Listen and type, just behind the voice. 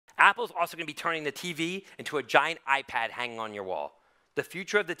Apple's also going to be turning the TV into a giant iPad hanging on your wall. The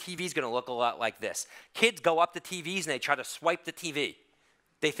future of the TV is going to look a lot like this. Kids go up to TVs and they try to swipe the TV.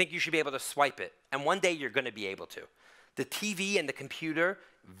 They think you should be able to swipe it. And one day you're going to be able to. The TV and the computer,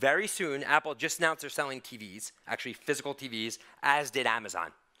 very soon, Apple just announced they're selling TVs, actually physical TVs, as did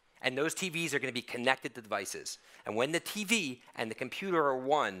Amazon. And those TVs are going to be connected to devices. And when the TV and the computer are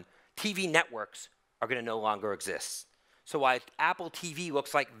one, TV networks are going to no longer exist. So while Apple TV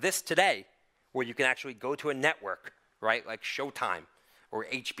looks like this today, where you can actually go to a network, right, like Showtime or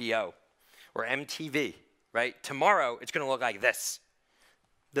HBO or MTV, right? Tomorrow, it's going to look like this.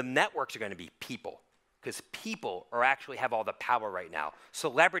 The networks are going to be people, because people actually have all the power right now.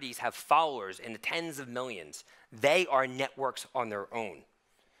 Celebrities have followers in the tens of millions. They are networks on their own.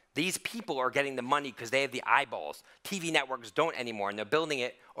 These people are getting the money because they have the eyeballs. TV networks don't anymore, and they're building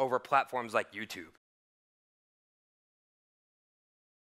it over platforms like YouTube.